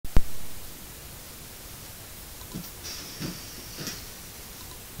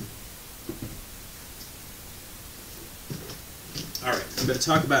I'm going to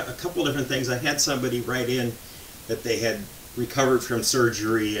talk about a couple different things. I had somebody write in that they had recovered from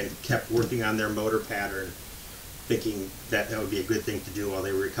surgery and kept working on their motor pattern, thinking that that would be a good thing to do while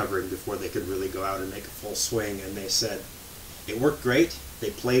they were recovering before they could really go out and make a full swing. And they said it worked great. They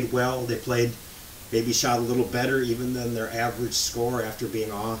played well. They played, maybe shot a little better even than their average score after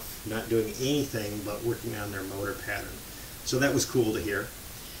being off, not doing anything but working on their motor pattern. So that was cool to hear.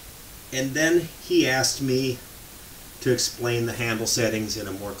 And then he asked me to explain the handle settings in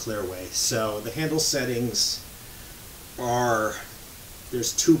a more clear way. So the handle settings are,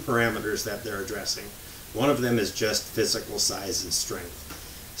 there's two parameters that they're addressing. One of them is just physical size and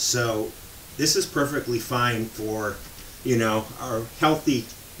strength. So this is perfectly fine for, you know, our healthy,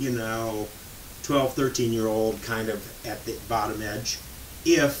 you know, 12, 13-year-old kind of at the bottom edge,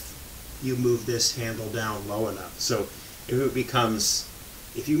 if you move this handle down low enough. So if it becomes,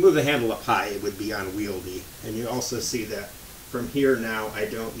 if you move the handle up high, it would be unwieldy. And you also see that from here now, I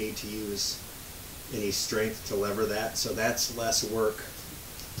don't need to use any strength to lever that, so that's less work.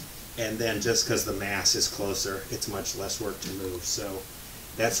 And then just because the mass is closer, it's much less work to move. So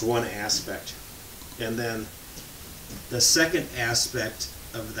that's one aspect. And then the second aspect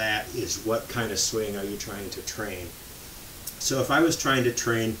of that is what kind of swing are you trying to train? So if I was trying to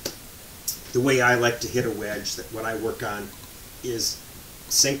train, the way I like to hit a wedge, that what I work on is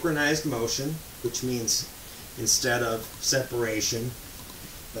synchronized motion, which means instead of separation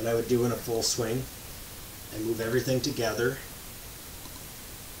that I would do in a full swing, I move everything together,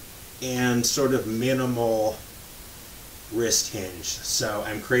 and sort of minimal wrist hinge. So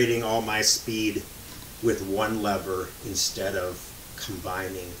I'm creating all my speed with one lever instead of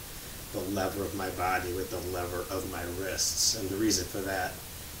combining the lever of my body with the lever of my wrists. And the reason for that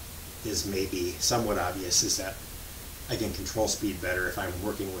is maybe somewhat obvious, is that I can control speed better if I'm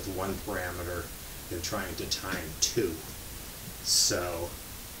working with one parameter than trying to time two. So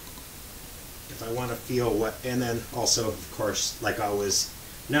if I want to feel what, and then also, of course, like always,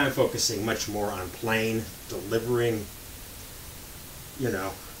 now I'm focusing much more on playing, delivering, you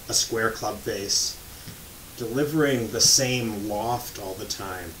know, a square club face, delivering the same loft all the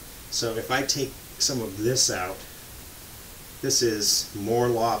time. So if I take some of this out, this is more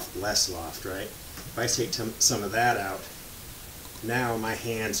loft, less loft, right? If I take some of that out, now my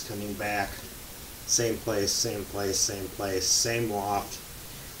hand's coming back, same place, same place, same place, same loft.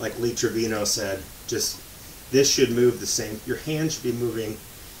 Like Lee Trevino said, just this should move the same, your hand should be moving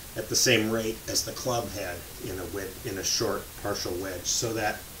at the same rate as the club head in a short partial wedge, so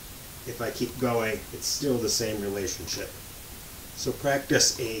that if I keep going, it's still the same relationship. So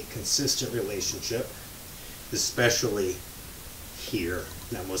practice a consistent relationship, especially here.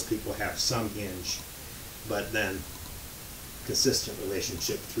 Now most people have some hinge, but then consistent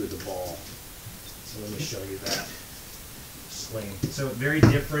relationship through the ball. So let me show you that swing. So very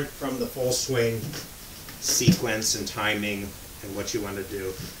different from the full swing sequence and timing and what you want to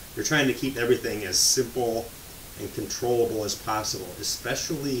do. You're trying to keep everything as simple and controllable as possible,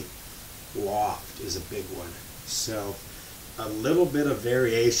 especially loft is a big one. So a little bit of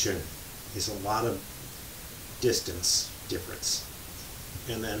variation is a lot of distance difference.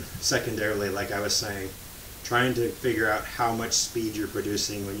 And then secondarily, like I was saying, trying to figure out how much speed you're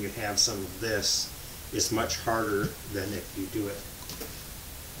producing when you have some of this is much harder than if you do it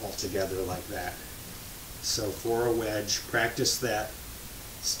all together like that. So for a wedge, practice that,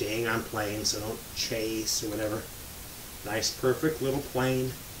 staying on plane, so don't chase or whatever. Nice perfect little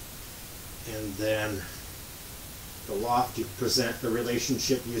plane, and then the loft, you present the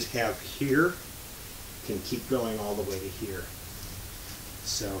relationship you have here, can keep going all the way to here.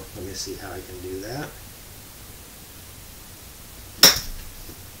 So let me see how I can do that.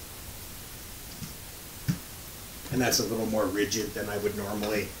 And that's a little more rigid than I would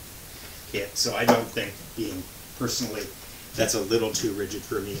normally hit. So I don't think, being personally, that's a little too rigid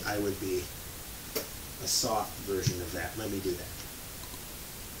for me. I would be a soft version of that. Let me do that.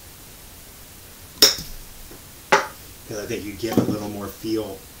 Because I think you get a little more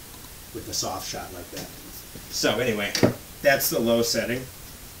feel with a soft shot like that. So anyway, that's the low setting.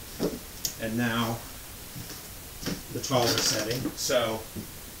 And now the taller setting. So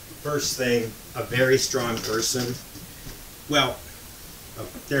first thing, a very strong person. Well,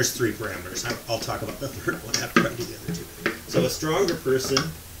 there's three parameters. I'll talk about the third one after I do the other two. So a stronger person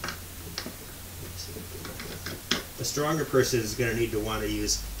is going to need to want to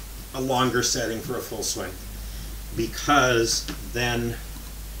use a longer setting for a full swing, because then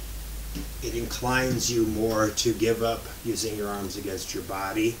it inclines you more to give up using your arms against your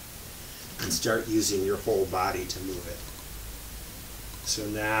body and start using your whole body to move it. So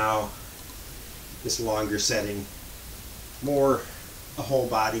now this longer setting, more a whole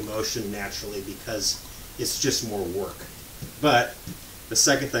body motion naturally because it's just more work. But the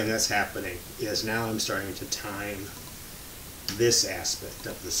second thing that's happening is now I'm starting to time this aspect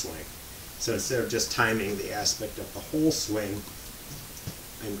of the swing. So instead of just timing the aspect of the whole swing,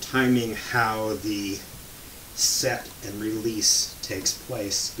 I'm timing how the set and release takes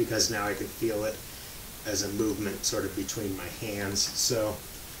place, because now I can feel it as a movement sort of between my hands. So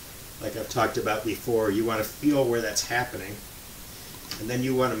like I've talked about before, you want to feel where that's happening, and then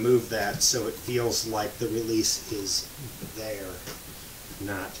you want to move that so it feels like the release is there,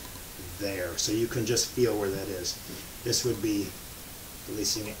 not there. So you can just feel where that is. This would be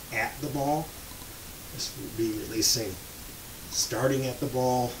releasing it at the ball. This would be releasing, starting at the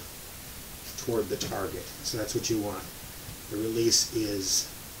ball toward the target. So that's what you want. The release is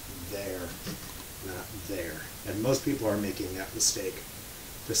there, not there. And most people are making that mistake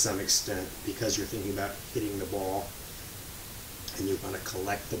to some extent because you're thinking about hitting the ball and you want to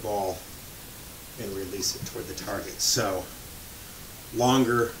collect the ball and release it toward the target. So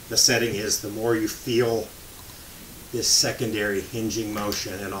longer the setting is, the more you feel this secondary hinging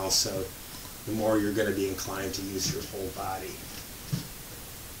motion, and also the more you're going to be inclined to use your whole body.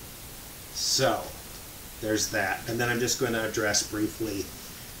 So there's that. And then I'm just going to address briefly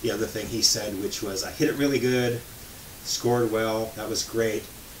the other thing he said, which was I hit it really good, scored well, that was great,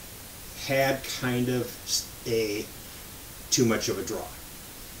 had kind of too much of a draw.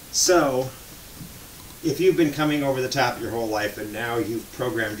 So if you've been coming over the top your whole life and now you've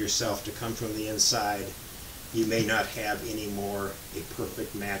programmed yourself to come from the inside, you may not have anymore a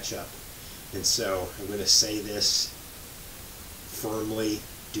perfect matchup. And so I'm going to say this firmly: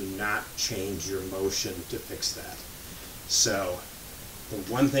 do not change your motion to fix that. So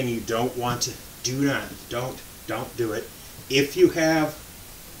the one thing you don't want to don't do it. If you have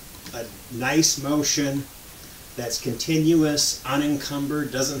a nice motion that's continuous,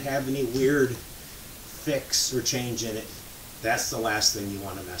 unencumbered, doesn't have any weird fix or change in it, that's the last thing you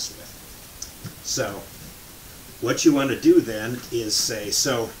want to mess with. So what you want to do then is say,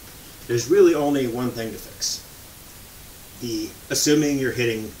 so there's really only one thing to fix. Assuming you're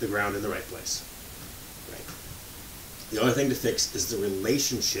hitting the ground in the right place. Right. The only thing to fix is the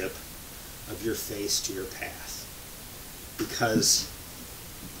relationship of your face to your path. Because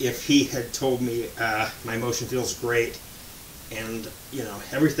if he had told me my motion feels great and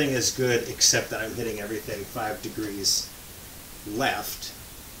everything is good except that I'm hitting everything 5 degrees left,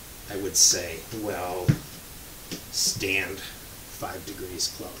 I would say, well, stand 5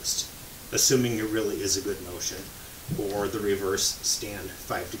 degrees closed, assuming it really is a good motion. Or the reverse, stand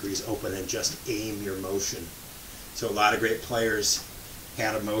 5 degrees open and just aim your motion. So a lot of great players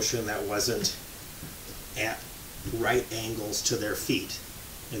had a motion that wasn't at right angles to their feet,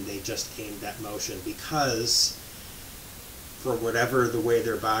 and they just aimed that motion because, for whatever the way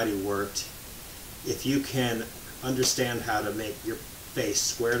their body worked, if you can understand how to make your face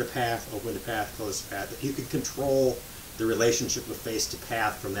square to path, open to path, close to path, if you can control the relationship of face to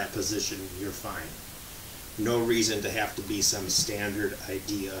path from that position, you're fine. No reason to have to be some standard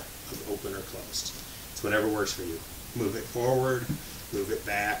idea of open or closed. It's whatever works for you. Move it forward, move it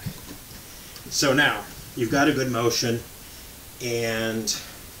back. So now, you've got a good motion, and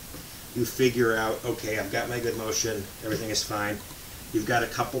you figure out, okay, I've got my good motion, everything is fine. You've got a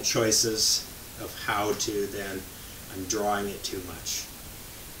couple choices of how to then, I'm drawing it too much.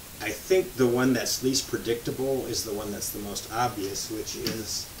 I think the one that's least predictable is the one that's the most obvious, which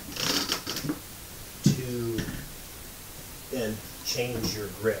is to then change your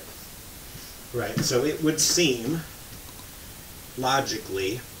grip. Right, so it would seem,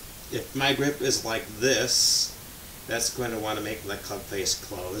 logically, if my grip is like this, that's going to want to make my club face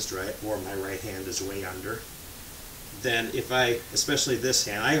closed, right, or my right hand is way under. Then if I, especially this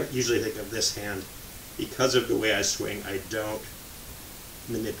hand, I usually think of this hand, because of the way I swing, I don't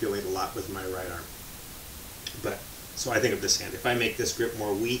manipulate a lot with my right arm. But, so I think of this hand. If I make this grip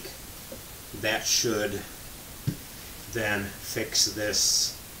more weak, that should then fix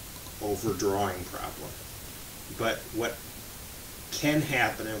this overdrawing problem. But what can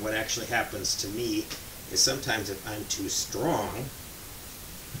happen, and what actually happens to me, is sometimes if I'm too strong,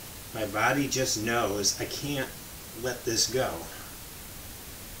 my body just knows I can't let this go.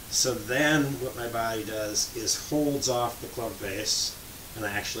 So then what my body does is holds off the club face, and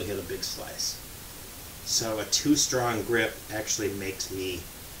I actually hit a big slice. So a too strong grip actually makes me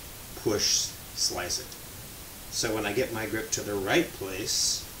push slice it. So when I get my grip to the right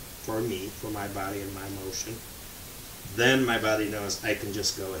place, for me, for my body and my motion, then my body knows I can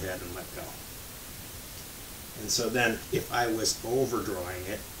just go ahead and let go. And so then if I was overdrawing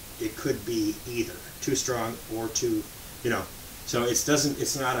it, it could be either too strong or too, So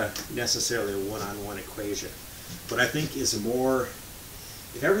it's not necessarily a one-on-one equation. What I think is more,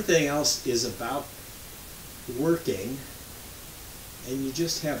 if everything else is about working and you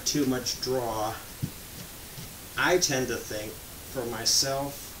just have too much draw, I tend to think for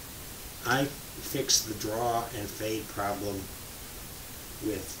myself, I fix the draw and fade problem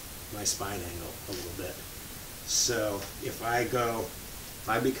with my spine angle a little bit. So if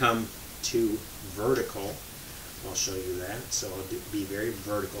I become too vertical, I'll show you that. So I'll be very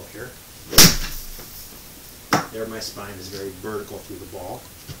vertical here. There, my spine is very vertical through the ball.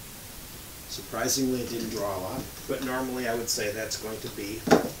 Surprisingly, it didn't draw a lot, but normally I would say that's going to be,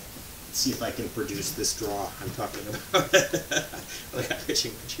 let's see if I can produce this draw I'm talking about. I got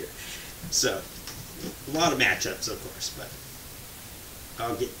pitching pitch here. So, a lot of matchups, of course, but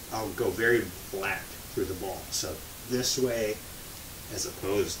I'll go very flat through the ball. So this way, as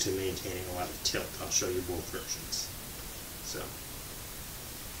opposed to maintaining a lot of tilt. I'll show you both versions. So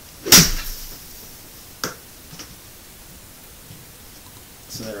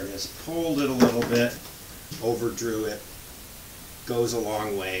there it is. Pulled it a little bit, overdrew it. Goes a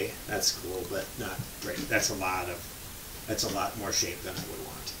long way. That's cool, but not great. That's a lot more shape than I would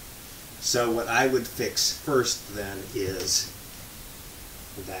want. So what I would fix first then is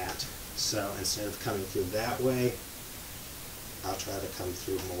that. So instead of coming through that way, I'll try to come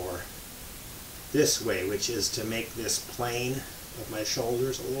through more this way, which is to make this plane of my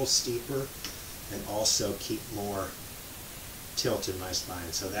shoulders a little steeper and also keep more tilt in my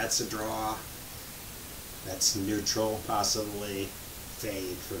spine. So that's a draw, that's neutral, possibly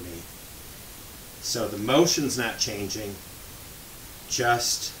fade for me. So the motion's not changing,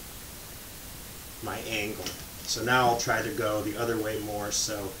 just my angle. So now I'll try to go the other way more,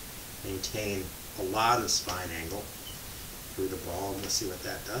 so maintain a lot of spine angle through the ball, and we'll see what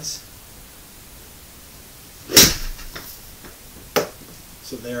that does.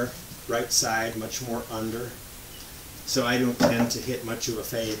 So there, right side, much more under. So I don't tend to hit much of a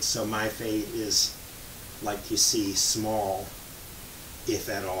fade, so my fade is, like you see, small, if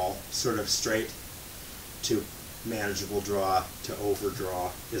at all, sort of straight to manageable draw to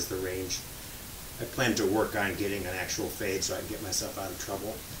overdraw is the range. I plan to work on getting an actual fade so I can get myself out of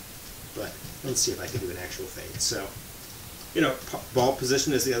trouble, but let's see if I can do an actual fade. So, you know, ball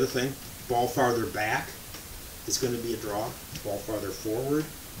position is the other thing. Ball farther back is going to be a draw. Ball farther forward.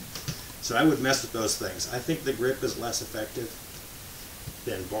 So I would mess with those things. I think the grip is less effective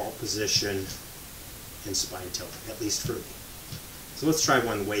than ball position and spine tilt, at least for me. So let's try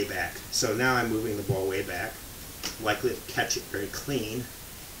one way back. So now I'm moving the ball way back. Likely to catch it very clean,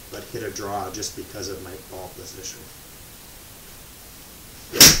 but hit a draw just because of my ball position.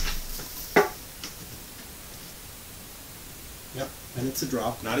 Yep, and it's a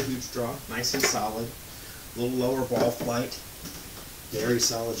draw, not a huge draw, nice and solid. A little lower ball flight, very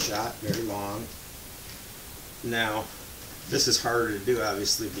solid shot, very long. Now, this is harder to do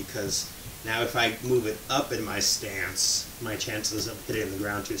obviously because now if I move it up in my stance, my chances of hitting the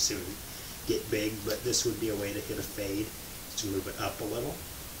ground too soon get big, but this would be a way to hit a fade, to move it up a little.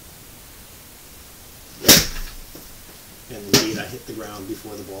 And lead, I hit the ground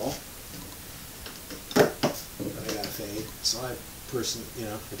before the ball. But I got a fade. So I personally, you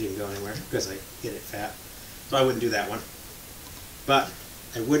know, I didn't go anywhere because I hit it fat. So I wouldn't do that one. But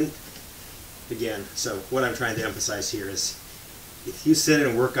I wouldn't, again, so what I'm trying to emphasize here is if you sit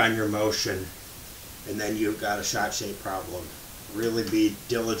and work on your motion and then you've got a shot shape problem, really be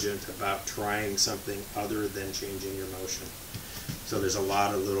diligent about trying something other than changing your motion. So there's a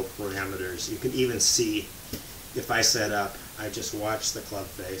lot of little parameters. You can even see if I set up, I just watch the club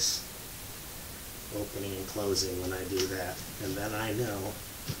face, opening and closing when I do that. And then I know,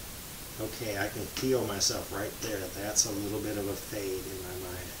 okay, I can feel myself right there. That's a little bit of a fade in my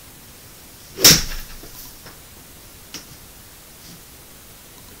mind.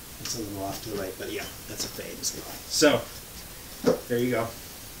 It's a little off to the right, but yeah, that's a fade as well. So, there you go.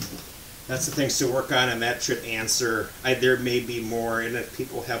 That's the things to work on, and that should answer. There may be more, and if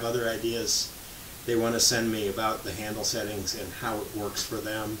people have other ideas they want to send me about the handle settings and how it works for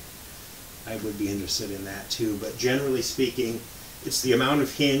them, I would be interested in that too. But generally speaking, it's the amount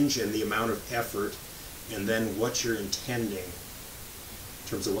of hinge and the amount of effort, and then what you're intending in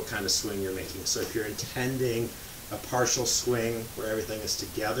terms of what kind of swing you're making. So if you're intending a partial swing where everything is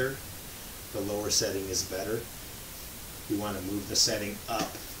together, the lower setting is better. You want to move the setting up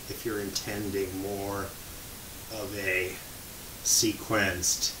if you're intending more of a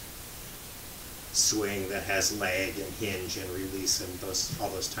sequenced swing that has lag and hinge and release and all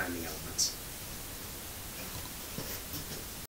those timing elements.